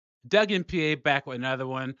Doug and PA back with another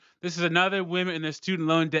one. This is another women in the student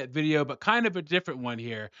loan debt video, but kind of a different one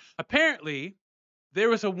here. Apparently, there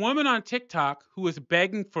was a woman on TikTok who was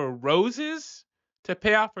begging for roses to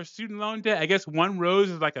pay off her student loan debt. I guess one rose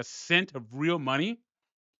is like a cent of real money.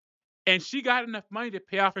 And she got enough money to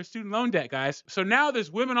pay off her student loan debt, guys. So now there's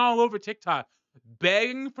women all over TikTok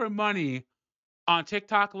begging for money on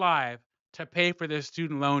TikTok Live to pay for their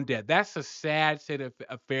student loan debt. That's a sad state of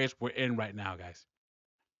affairs we're in right now, guys.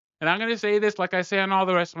 And I'm going to say this like I say on all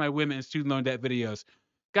the rest of my women and student loan debt videos.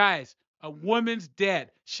 Guys, a woman's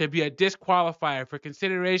debt should be a disqualifier for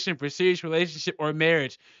consideration for serious relationship or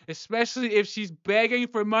marriage, especially if she's begging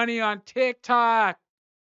for money on TikTok.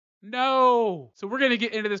 No. So we're going to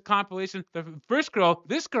get into this compilation. The first girl,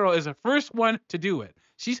 this girl is the first one to do it.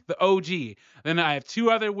 She's the OG. Then I have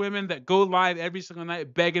two other women that go live every single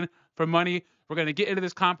night begging for money. We're going to get into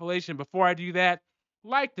this compilation. Before I do that,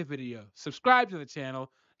 like the video, subscribe to the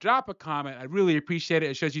channel, drop a comment. I really appreciate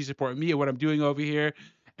it. It shows you support me and what I'm doing over here.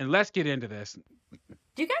 And let's get into this.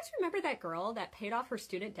 Do you guys remember that girl that paid off her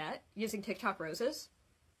student debt using TikTok roses?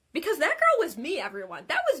 Because that girl was me, everyone.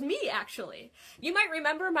 That was me, actually. You might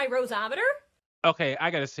remember my roseometer. Okay, I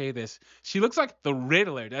gotta say this. She looks like the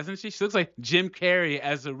Riddler, doesn't she? She looks like Jim Carrey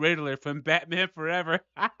as the Riddler from Batman Forever.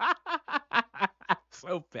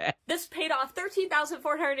 So bad. This paid off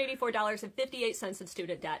 $13,484.58 in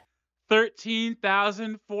student debt.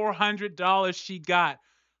 $13,400 she got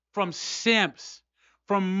from simps,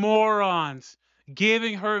 from morons,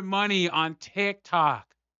 giving her money on TikTok.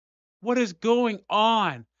 What is going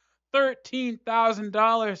on?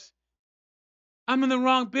 $13,000. I'm in the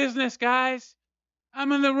wrong business, guys.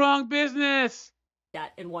 I'm in the wrong business.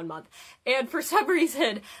 Debt in 1 month. And for some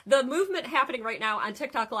reason, the movement happening right now on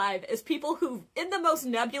TikTok Live is people who, in the most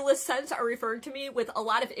nebulous sense, are referring to me with a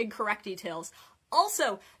lot of incorrect details.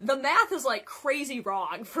 Also, the math is like crazy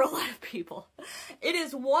wrong for a lot of people. It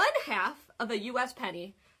is 1/2 of a US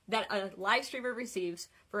penny that a live streamer receives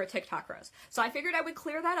for a TikTok rose. So I figured I would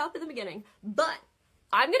clear that up in the beginning, but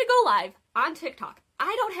I'm gonna go live on TikTok.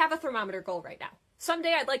 I don't have a thermometer goal right now.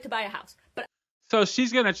 Someday I'd like to buy a house, but So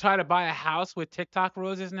she's gonna try to buy a house with TikTok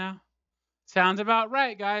roses now? Sounds about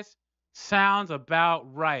right, guys. Sounds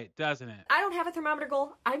about right, doesn't it? I don't have a thermometer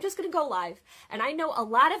goal. I'm just going to go live. And I know a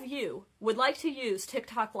lot of you would like to use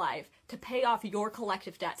TikTok Live to pay off your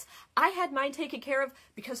collective debts. I had mine taken care of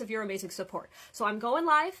because of your amazing support. So I'm going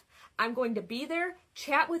live. I'm going to be there,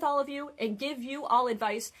 chat with all of you, and give you all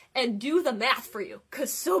advice and do the math for you,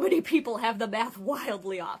 because so many people have the math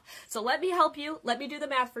wildly off. So let me help you, let me do the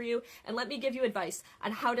math for you, and let me give you advice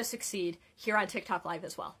on how to succeed here on TikTok Live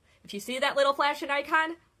as well. If you see that little flashing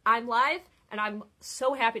icon, I'm live, and I'm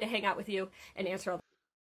so happy to hang out with you and answer all.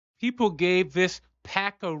 People gave this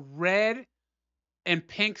pack of red and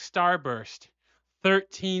pink Starburst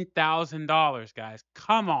 $13,000, guys.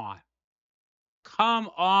 Come on. Come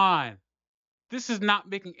on. This is not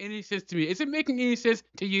making any sense to me. Is it making any sense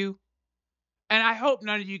to you? And I hope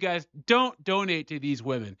none of you guys don't donate to these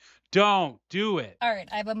women. Don't do it. All right,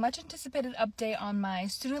 I have a much anticipated update on my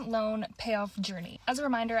student loan payoff journey. As a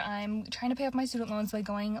reminder, I'm trying to pay off my student loans by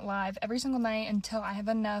going live every single night until I have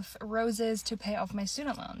enough roses to pay off my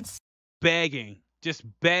student loans. Begging. Just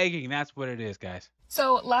begging. That's what it is, guys.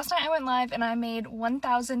 So last night I went live and I made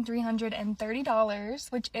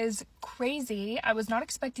 $1,330, which is crazy. I was not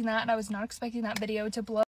expecting that, and I was not expecting that video to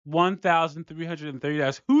blow.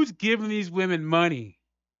 $1,330. Who's giving these women money?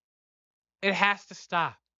 It has to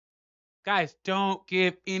stop. Guys, don't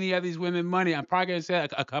give any of these women money. I'm probably going to say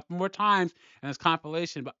it a couple more times in this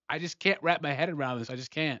compilation, but I just can't wrap my head around this. I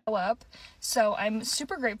just can't. Up. So I'm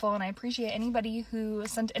super grateful, and I appreciate anybody who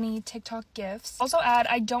sent any TikTok gifts. Also add,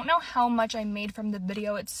 I don't know how much I made from the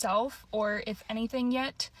video itself, or if anything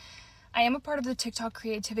yet. I am a part of the TikTok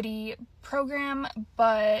creativity program,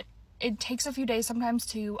 but it takes a few days sometimes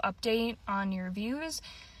to update on your views.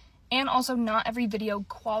 And also, not every video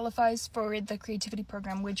qualifies for the creativity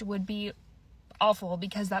program, which would be awful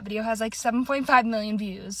because that video has like 7.5 million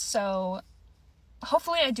views. So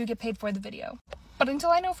hopefully I do get paid for the video. But until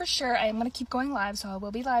I know for sure, I am going to keep going live. So I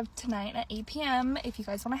will be live tonight at 8 p.m. if you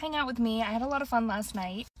guys want to hang out with me. I had a lot of fun last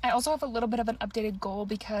night. I also have a little bit of an updated goal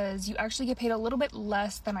because you actually get paid a little bit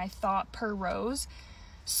less than I thought per rose.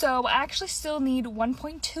 So I actually still need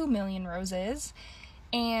 1.2 million roses.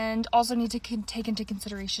 And also need to take into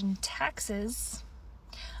consideration taxes.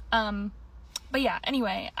 But yeah,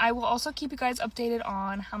 anyway, I will also keep you guys updated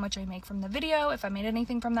on how much I make from the video, if I made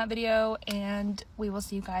anything from that video, and we will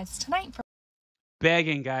see you guys tonight.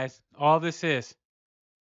 Begging, guys. All this is.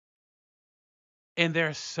 And there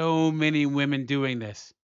are so many women doing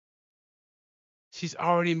this. She's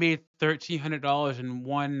already made $1,300 in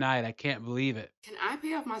one night. I can't believe it. Can I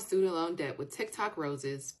pay off my student loan debt with TikTok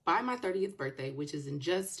roses by my 30th birthday, which is in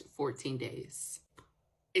just 14 days?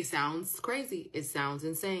 It sounds crazy. It sounds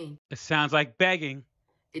insane. It sounds like begging.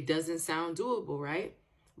 It doesn't sound doable, right?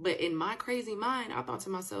 But in my crazy mind, I thought to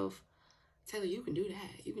myself, Taylor, you can do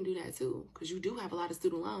that. You can do that too, because you do have a lot of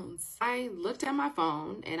student loans. I looked at my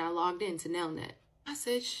phone and I logged into Nelnet. I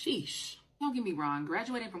said, sheesh. Don't get me wrong,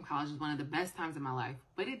 graduating from college was one of the best times of my life,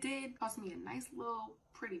 but it did cost me a nice little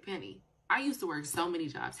pretty penny. I used to work so many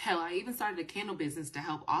jobs. Hell, I even started a candle business to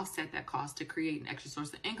help offset that cost to create an extra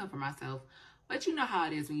source of income for myself. But you know how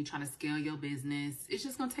it is when you're trying to scale your business. It's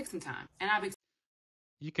just going to take some time. And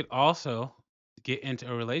You could also get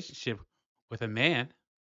into a relationship with a man.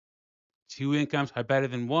 Two incomes are better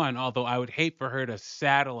than one, although I would hate for her to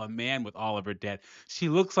saddle a man with all of her debt. She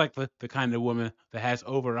looks like the kind of woman that has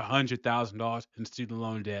over $100,000 in student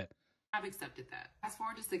loan debt. I've accepted that. Fast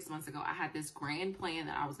forward to 6 months ago, I had this grand plan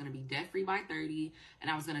that I was going to be debt-free by 30, and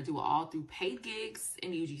I was going to do it all through paid gigs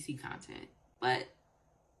and UGC content. But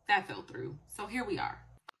that fell through. So here we are.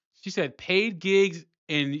 She said paid gigs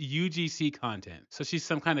and UGC content. So she's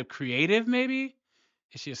some kind of creative, maybe?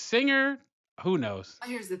 Is she a singer? Who knows?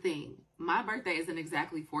 Here's the thing. My birthday is in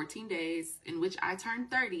exactly 14 days, in which I turn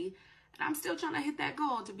 30, and I'm still trying to hit that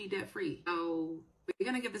goal to be debt-free. So we're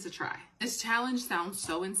going to give this a try. This challenge sounds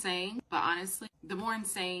so insane, but honestly, the more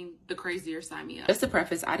insane, the crazier sign me up. Just to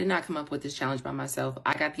preface, I did not come up with this challenge by myself.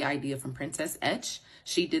 I got the idea from Princess Etch.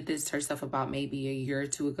 She did this herself about maybe a year or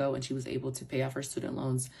two ago, and she was able to pay off her student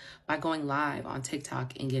loans by going live on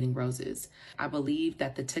TikTok and getting roses. I believe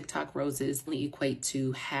that the TikTok roses only equate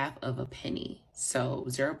to half of a penny. So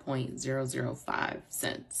 0.005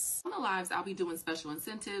 cents. On the lives, I'll be doing special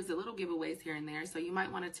incentives, a little giveaways here and there, so you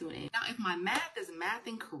might want to tune in. Now, if my math is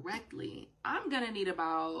mathing correctly, I'm gonna need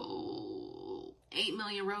about 8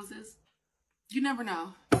 million roses. You never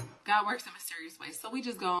know. God works in mysterious ways, so we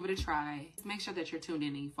just go over to try. Just make sure that you're tuned in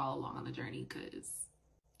and you follow along on the journey, because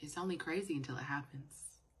it's only crazy until it happens.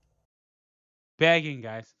 Begging,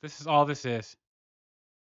 guys. This is all this is.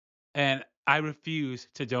 And I refuse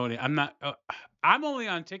to donate. I'm only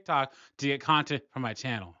on TikTok to get content for my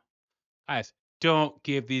channel. Guys, don't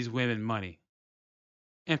give these women money.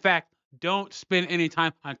 In fact, don't spend any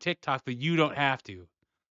time on TikTok that you don't have to.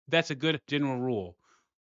 That's a good general rule.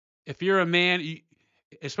 If you're a man,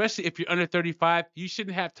 especially if you're under 35, you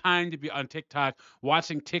shouldn't have time to be on TikTok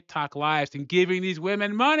watching TikTok lives and giving these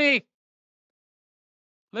women money.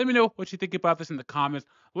 Let me know what you think about this in the comments.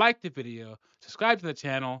 Like the video, subscribe to the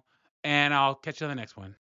channel, and I'll catch you on the next one.